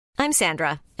I'm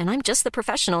Sandra, and I'm just the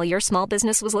professional your small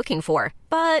business was looking for.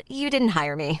 But you didn't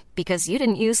hire me because you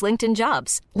didn't use LinkedIn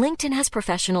Jobs. LinkedIn has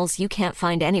professionals you can't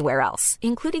find anywhere else,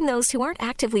 including those who aren't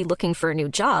actively looking for a new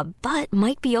job, but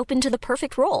might be open to the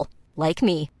perfect role, like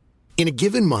me. In a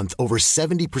given month, over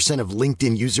 70% of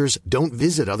LinkedIn users don't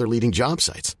visit other leading job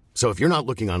sites. So if you're not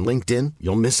looking on LinkedIn,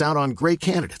 you'll miss out on great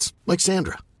candidates like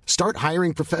Sandra. Start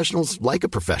hiring professionals like a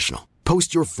professional.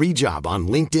 Post your free job on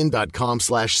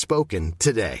linkedin.com/spoken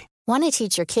today. Want to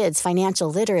teach your kids financial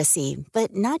literacy,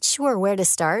 but not sure where to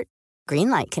start?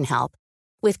 Greenlight can help.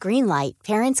 With Greenlight,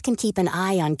 parents can keep an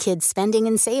eye on kids' spending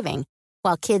and saving,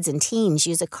 while kids and teens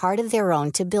use a card of their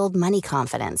own to build money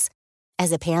confidence.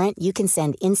 As a parent, you can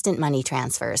send instant money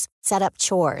transfers, set up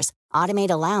chores,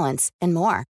 automate allowance, and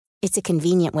more. It's a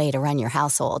convenient way to run your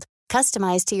household,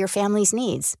 customized to your family's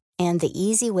needs, and the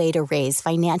easy way to raise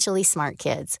financially smart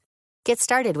kids. Get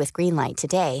started with Greenlight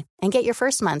today and get your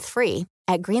first month free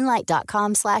at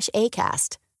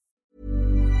greenlight.com/ACAST.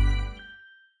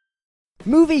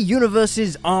 Movie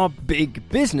universes are big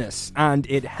business, and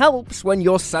it helps when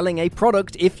you're selling a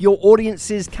product if your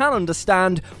audiences can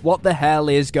understand what the hell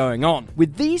is going on.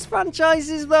 With these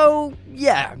franchises, though,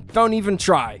 yeah, don't even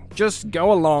try. Just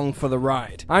go along for the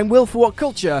ride. I'm Will for What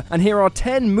Culture, and here are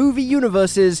 10 movie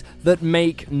universes that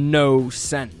make no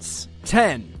sense.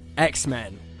 10.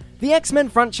 X-Men. The X-Men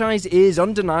franchise is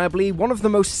undeniably one of the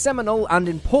most seminal and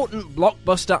important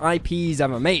blockbuster IPs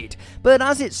ever made, but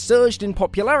as it surged in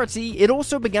popularity, it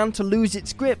also began to lose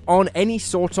its grip on any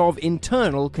sort of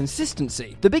internal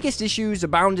consistency. The biggest issues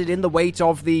abounded in the wake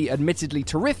of the admittedly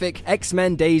terrific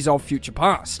X-Men Days of Future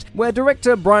Past, where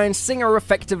director Bryan Singer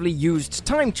effectively used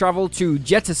time travel to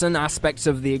jettison aspects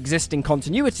of the existing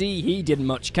continuity he didn't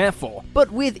much care for.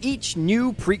 But with each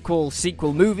new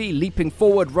prequel-sequel movie leaping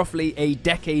forward roughly a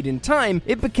decade in time,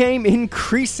 it became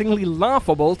increasingly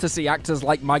laughable to see actors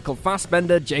like Michael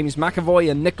Fassbender, James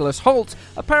McAvoy, and Nicholas Hoult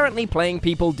apparently playing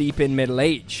people deep in middle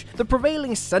age. The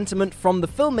prevailing sentiment from the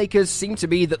filmmakers seemed to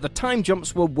be that the time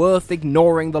jumps were worth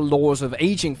ignoring the laws of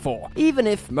aging for, even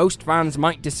if most fans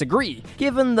might disagree,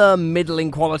 given the middling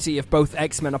quality of both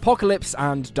X-Men Apocalypse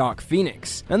and Dark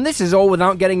Phoenix. And this is all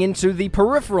without getting into the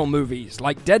peripheral movies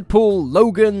like Deadpool,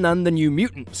 Logan, and The New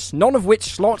Mutants, none of which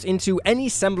slot into any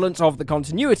semblance of the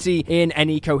continuity in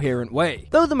any coherent way.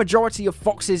 Though the majority of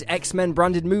Fox's X-Men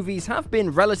branded movies have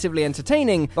been relatively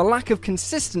entertaining, the lack of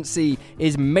consistency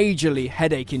is majorly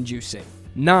headache-inducing.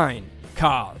 9.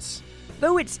 Cars.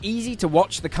 Though it's easy to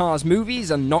watch the Cars movies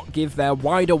and not give their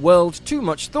wider world too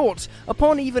much thought,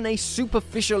 upon even a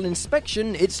superficial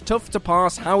inspection, it's tough to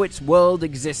parse how its world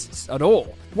exists at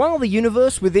all. While the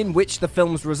universe within which the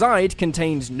films reside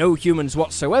contains no humans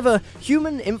whatsoever,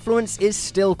 human influence is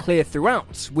still clear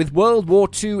throughout, with World War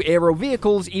II era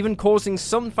vehicles even causing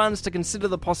some fans to consider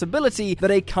the possibility that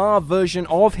a car version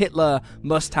of Hitler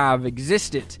must have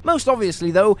existed. Most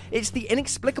obviously though, it's the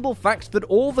inexplicable fact that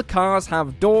all the cars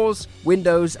have doors,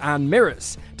 windows, and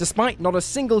mirrors, despite not a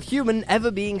single human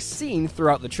ever being seen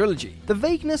throughout the trilogy. The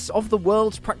vagueness of the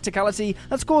world's practicality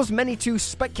has caused many to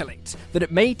speculate that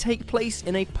it may take place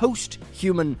in a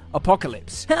post-human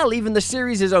apocalypse. Hell, even the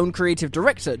series' own creative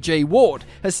director, Jay Ward,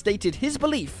 has stated his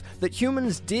belief that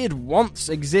humans did once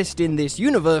exist in this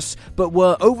universe, but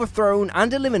were overthrown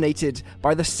and eliminated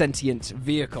by the sentient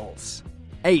vehicles.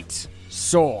 8.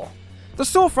 Saw. The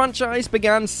Saw franchise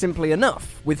began simply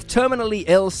enough, with terminally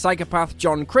ill psychopath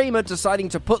John Kramer deciding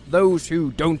to put those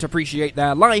who don't appreciate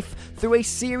their life through a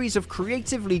series of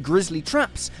creatively grisly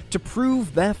traps to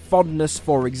prove their fondness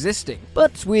for existing.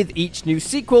 But with each new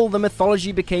sequel, the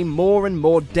mythology became more and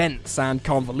more dense and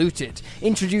convoluted,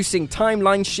 introducing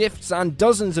timeline shifts and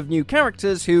dozens of new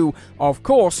characters who, of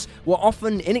course, were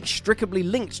often inextricably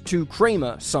linked to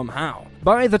Kramer somehow.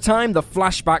 By the time the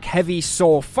flashback-heavy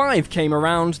Saw 5 came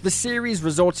around, the series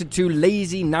resorted to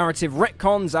lazy narrative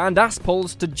retcons and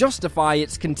ass-pulls to justify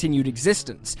its continued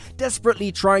existence,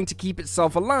 desperately trying to keep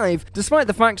itself alive despite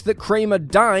the fact that Kramer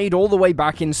died all the way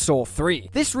back in Saw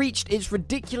 3. This reached its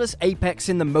ridiculous apex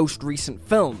in the most recent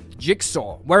film,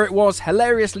 Jigsaw, where it was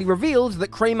hilariously revealed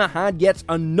that Kramer had yet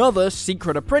another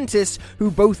secret apprentice who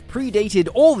both predated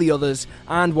all the others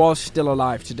and was still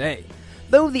alive today.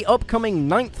 Though the upcoming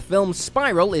 9th film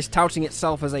Spiral is touting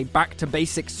itself as a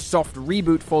back-to-basics soft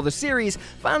reboot for the series,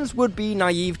 fans would be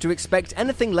naive to expect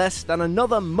anything less than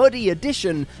another muddy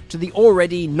addition to the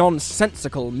already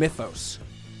nonsensical mythos.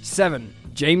 7.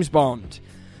 James Bond.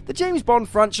 The James Bond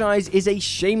franchise is a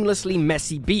shamelessly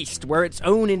messy beast where its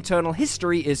own internal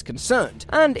history is concerned,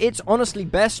 and it's honestly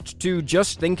best to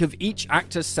just think of each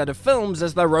actor's set of films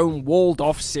as their own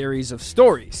walled-off series of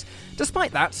stories.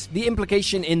 Despite that, the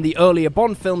implication in the earlier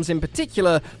Bond films in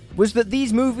particular was that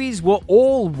these movies were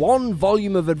all one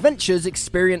volume of adventures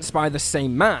experienced by the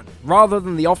same man, rather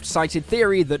than the oft-cited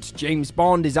theory that James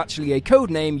Bond is actually a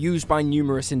codename used by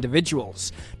numerous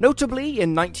individuals. Notably,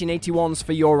 in 1981's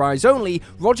For Your Eyes Only,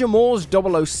 Roger Moore's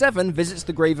 007 visits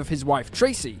the grave of his wife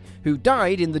Tracy, who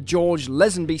died in the George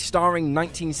Lazenby starring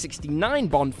 1969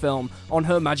 Bond film on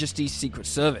Her Majesty's Secret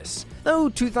Service. Though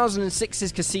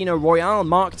 2006's Casino Royale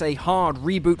marked a hard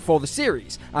reboot for the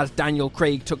series, as Daniel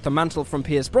Craig took the mantle from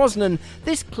Pierce Brosnan,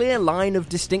 this clear line of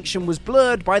distinction was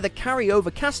blurred by the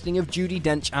carryover casting of Judi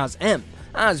Dench as M,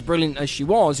 as brilliant as she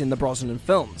was in the Brosnan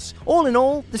films. All in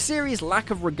all, the series'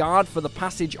 lack of regard for the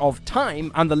passage of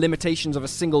time and the limitations of a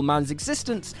single man's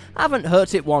existence haven't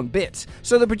hurt it one bit,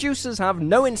 so the producers have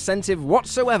no incentive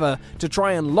whatsoever to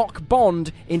try and lock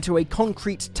Bond into a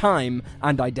concrete time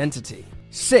and identity.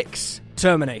 6.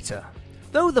 Terminator.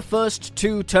 Though the first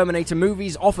two Terminator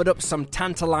movies offered up some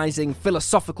tantalizing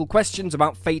philosophical questions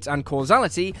about fate and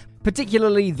causality,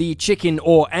 particularly the chicken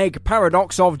or egg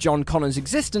paradox of John Connor's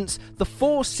existence, the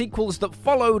 4 sequels that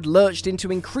followed lurched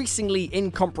into increasingly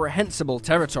incomprehensible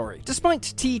territory. Despite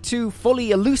T2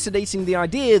 fully elucidating the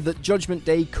idea that Judgment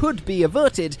Day could be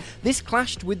averted, this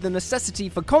clashed with the necessity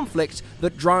for conflict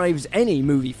that drives any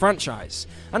movie franchise.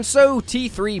 And so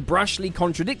T3 brashly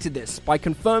contradicted this by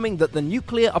confirming that the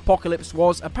nuclear apocalypse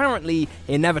was apparently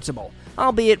inevitable,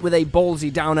 albeit with a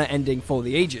ballsy downer ending for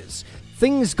the ages.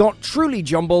 Things got truly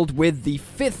jumbled with the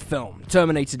 5th film,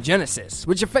 Terminator Genisys,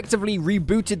 which effectively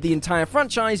rebooted the entire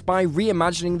franchise by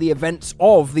reimagining the events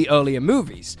of the earlier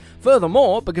movies.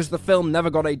 Furthermore, because the film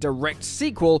never got a direct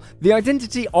sequel, the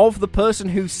identity of the person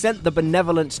who sent the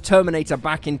benevolent Terminator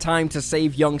back in time to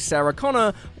save young Sarah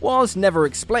Connor was never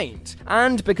explained.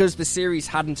 And because the series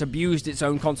hadn't abused its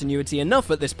own continuity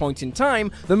enough at this point in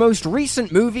time, the most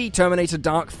recent movie, Terminator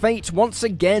Dark Fate, once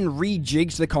again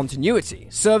rejigged the continuity,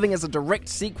 serving as a direct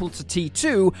sequel to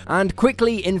T2 and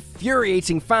quickly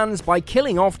infuriating fans by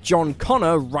killing off John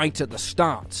Connor right at the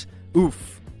start.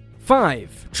 Oof.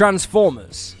 5.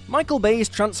 Transformers. Michael Bay's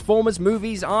Transformers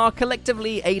movies are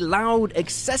collectively a loud,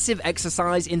 excessive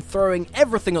exercise in throwing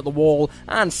everything at the wall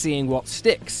and seeing what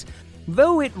sticks.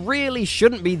 Though it really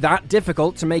shouldn't be that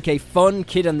difficult to make a fun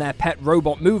kid and their pet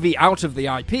robot movie out of the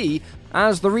IP,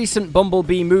 as the recent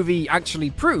Bumblebee movie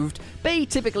actually proved, Bay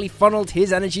typically funneled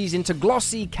his energies into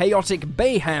glossy, chaotic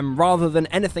bayhem rather than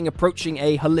anything approaching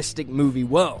a holistic movie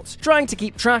world. Trying to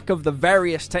keep track of the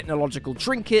various technological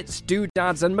trinkets,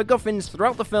 doodads, and MacGuffins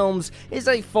throughout the films is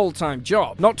a full-time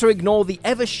job, not to ignore the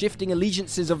ever-shifting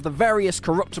allegiances of the various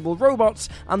corruptible robots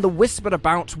and the whispered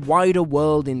about wider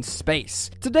world in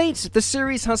space. To date, the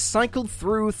series has cycled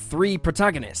through 3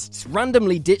 protagonists,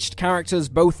 randomly ditched characters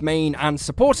both main and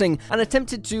supporting, and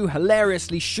attempted to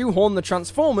hilariously shoehorn the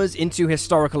Transformers into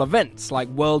historical events like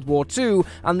World War II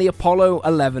and the Apollo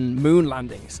 11 moon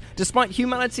landings, despite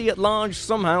humanity at large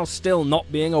somehow still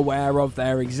not being aware of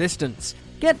their existence.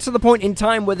 Get to the point in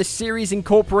time where the series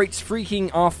incorporates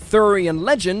freaking Arthurian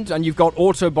legend and you've got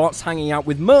Autobots hanging out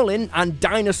with Merlin and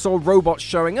dinosaur robots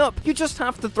showing up, you just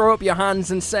have to throw up your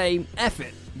hands and say, F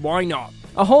it, why not?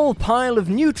 A whole pile of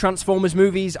new Transformers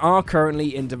movies are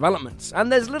currently in development,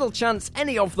 and there's little chance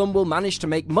any of them will manage to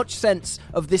make much sense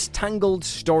of this tangled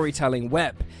storytelling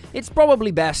web. It's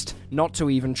probably best not to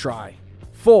even try.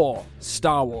 4.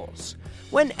 Star Wars.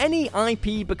 When any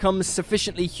IP becomes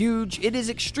sufficiently huge, it is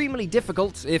extremely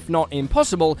difficult, if not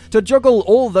impossible, to juggle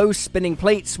all those spinning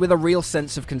plates with a real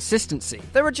sense of consistency.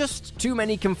 There are just too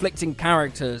many conflicting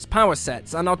characters, power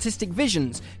sets, and artistic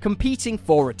visions competing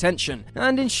for attention.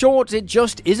 And in short, it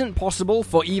just isn't possible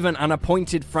for even an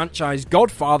appointed franchise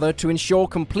godfather to ensure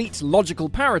complete logical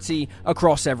parity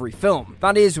across every film.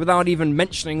 That is, without even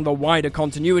mentioning the wider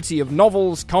continuity of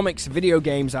novels, comics, video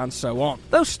games, and so on.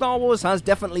 Though Star Wars has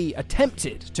definitely attempted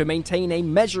to maintain a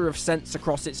measure of sense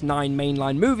across its 9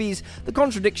 mainline movies, the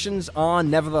contradictions are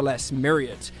nevertheless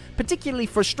myriad. Particularly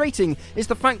frustrating is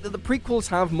the fact that the prequels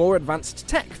have more advanced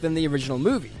tech than the original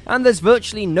movie, and there's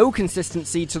virtually no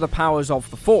consistency to the powers of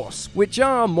the Force, which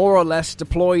are more or less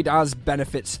deployed as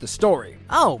benefits the story.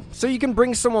 Oh, so you can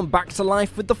bring someone back to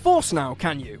life with the Force now,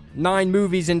 can you? 9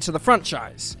 movies into the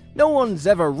franchise. No one's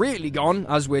ever really gone,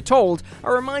 as we're told,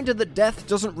 a reminder that death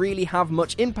doesn't really have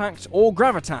much impact or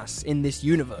gravitas in this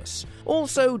universe.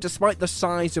 Also, despite the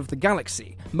size of the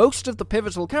galaxy, most of the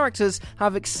pivotal characters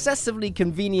have excessively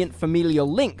convenient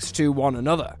familial links to one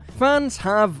another. Fans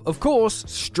have, of course,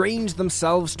 strained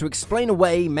themselves to explain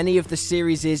away many of the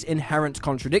series' inherent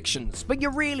contradictions, but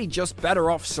you're really just better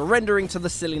off surrendering to the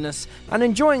silliness and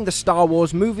enjoying the Star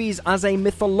Wars movies as a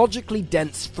mythologically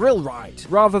dense thrill ride,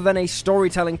 rather than a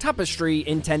storytelling tapestry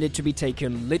intended to be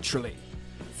taken literally.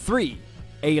 3.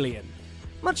 Alien.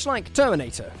 Much like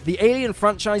Terminator, the Alien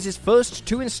franchise's first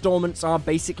 2 installments are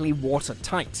basically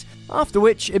watertight, after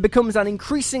which it becomes an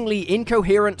increasingly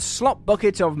incoherent slop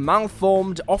bucket of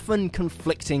malformed, often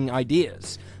conflicting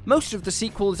ideas. Most of the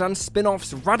sequels and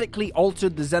spin-offs radically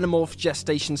altered the Xenomorph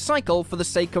gestation cycle for the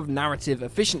sake of narrative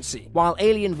efficiency, while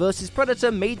Alien vs.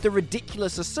 Predator made the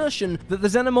ridiculous assertion that the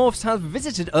Xenomorphs have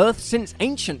visited Earth since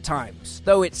ancient times,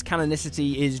 though its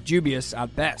canonicity is dubious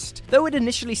at best. Though it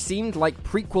initially seemed like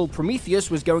prequel Prometheus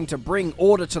was going to bring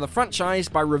order to the franchise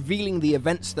by revealing the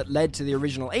events that led to the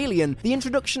original Alien, the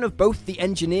introduction of both the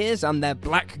engineers and their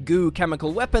black goo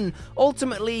chemical weapon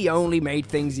ultimately only made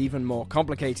things even more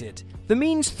complicated. The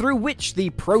means through which the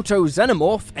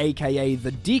Proto-Xenomorph, aka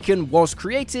the Deacon, was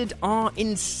created are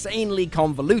insanely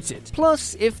convoluted.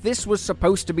 Plus, if this was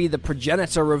supposed to be the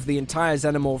progenitor of the entire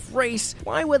Xenomorph race,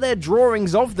 why were there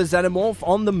drawings of the Xenomorph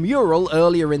on the mural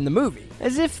earlier in the movie?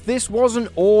 As if this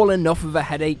wasn't all enough of a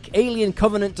headache, Alien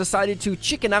Covenant decided to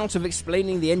chicken out of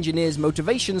explaining the engineers'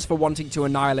 motivations for wanting to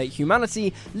annihilate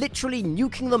humanity, literally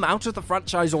nuking them out of the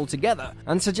franchise altogether,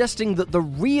 and suggesting that the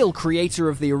real creator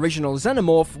of the original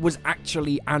Xenomorph was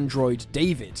actually Android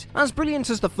David. As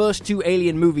brilliant as the first 2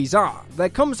 Alien movies are, there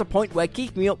comes a point where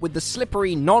keeping up with the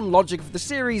slippery non-logic of the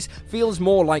series feels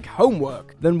more like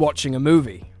homework than watching a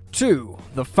movie. 2.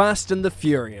 The Fast and the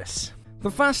Furious. The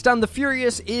Fast and the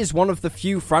Furious is one of the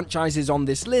few franchises on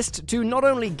this list to not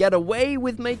only get away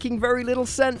with making very little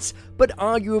sense, but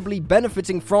arguably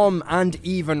benefiting from and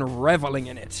even reveling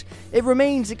in it. It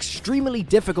remains extremely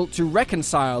difficult to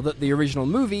reconcile that the original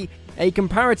movie, a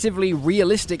comparatively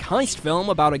realistic heist film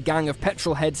about a gang of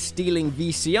petrolheads stealing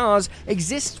VCRs,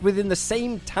 exists within the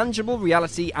same tangible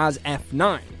reality as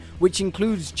F9, which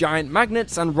includes giant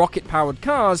magnets and rocket-powered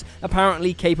cars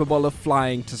apparently capable of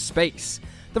flying to space.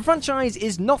 The franchise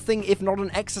is nothing if not an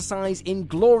exercise in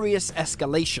glorious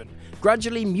escalation,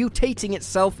 gradually mutating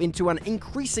itself into an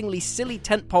increasingly silly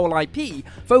tentpole IP,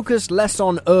 focused less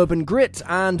on urban grit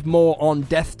and more on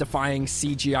death-defying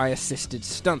CGI-assisted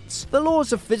stunts. The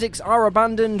laws of physics are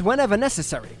abandoned whenever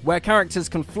necessary, where characters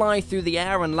can fly through the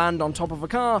air and land on top of a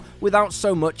car without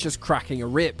so much as cracking a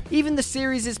rib. Even the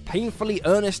series' painfully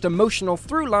earnest emotional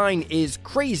through line is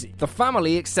crazy. The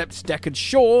family accepts Deckard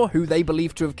Shaw, who they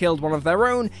believe to have killed one of their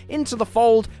own, into the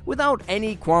fold without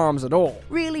any qualms at all.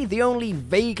 Really, the only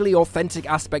vaguely authentic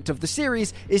aspect of the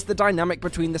series is the dynamic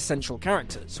between the central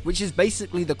characters, which is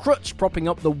basically the crutch propping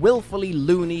up the willfully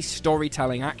loony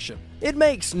storytelling action. It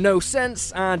makes no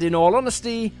sense, and in all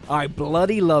honesty, I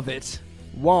bloody love it.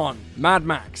 1. Mad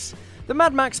Max. The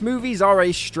Mad Max movies are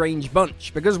a strange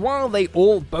bunch, because while they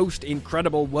all boast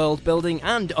incredible world building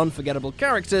and unforgettable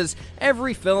characters,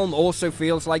 every film also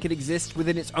feels like it exists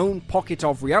within its own pocket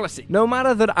of reality, no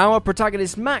matter that our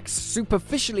protagonist Max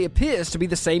superficially appears to be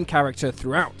the same character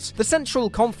throughout. The central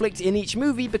conflict in each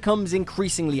movie becomes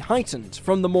increasingly heightened,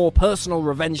 from the more personal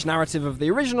revenge narrative of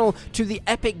the original to the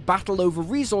epic battle over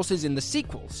resources in the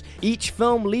sequels, each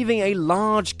film leaving a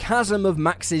large chasm of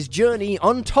Max's journey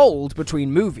untold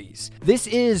between movies. This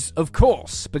is, of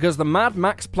course, because the Mad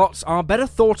Max plots are better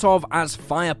thought of as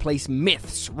fireplace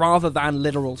myths rather than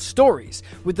literal stories,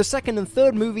 with the second and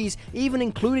third movies even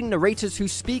including narrators who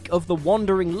speak of the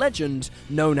wandering legend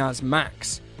known as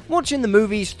Max. Watching the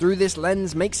movies through this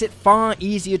lens makes it far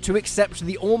easier to accept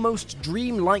the almost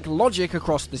dreamlike logic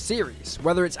across the series,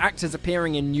 whether it's actors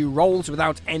appearing in new roles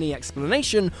without any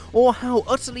explanation, or how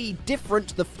utterly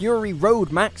different the Fury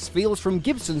Road Max feels from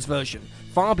Gibson's version,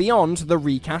 far beyond the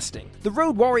recasting. The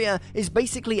Road Warrior is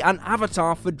basically an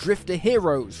avatar for drifter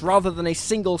heroes rather than a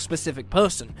single specific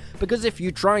person, because if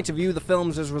you try to view the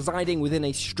films as residing within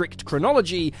a strict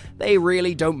chronology, they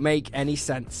really don't make any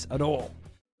sense at all.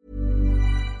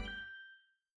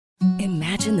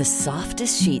 Imagine the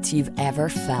softest sheets you've ever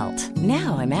felt.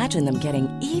 Now imagine them getting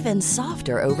even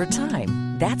softer over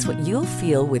time. That's what you'll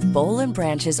feel with Boll &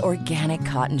 Branch's organic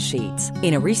cotton sheets.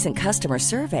 In a recent customer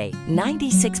survey,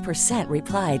 96%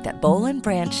 replied that Boll &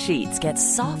 Branch sheets get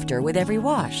softer with every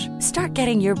wash. Start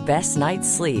getting your best night's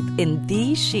sleep in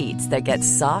these sheets that get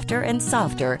softer and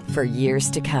softer for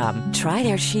years to come. Try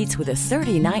their sheets with a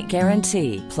 30-night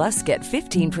guarantee. Plus, get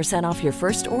 15% off your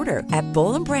first order at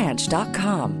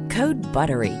bollandbranch.com. Code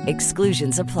BUTTERY.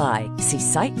 Exclusions apply. See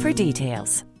site for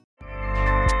details.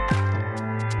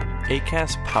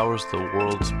 Acast powers the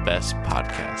world's best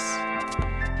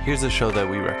podcasts. Here's a show that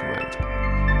we recommend.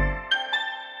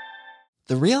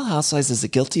 The Real Housewives is a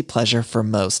guilty pleasure for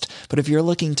most, but if you're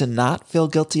looking to not feel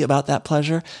guilty about that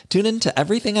pleasure, tune in to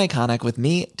Everything Iconic with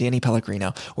me, Danny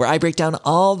Pellegrino, where I break down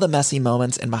all the messy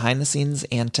moments and behind-the-scenes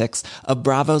antics of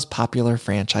Bravo's popular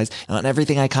franchise. And on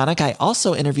Everything Iconic, I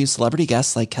also interview celebrity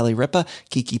guests like Kelly Ripa,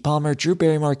 Keke Palmer, Drew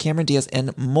Barrymore, Cameron Diaz,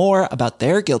 and more about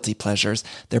their guilty pleasures,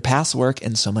 their past work,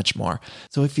 and so much more.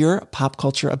 So if you're pop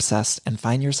culture obsessed and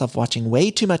find yourself watching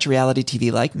way too much reality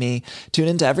TV like me, tune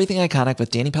into Everything Iconic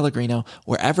with Danny Pellegrino,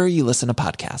 wherever you listen to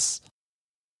podcasts.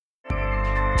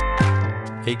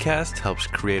 Acast helps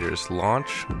creators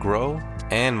launch, grow,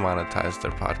 and monetize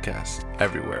their podcasts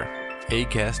everywhere.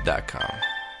 Acast.com.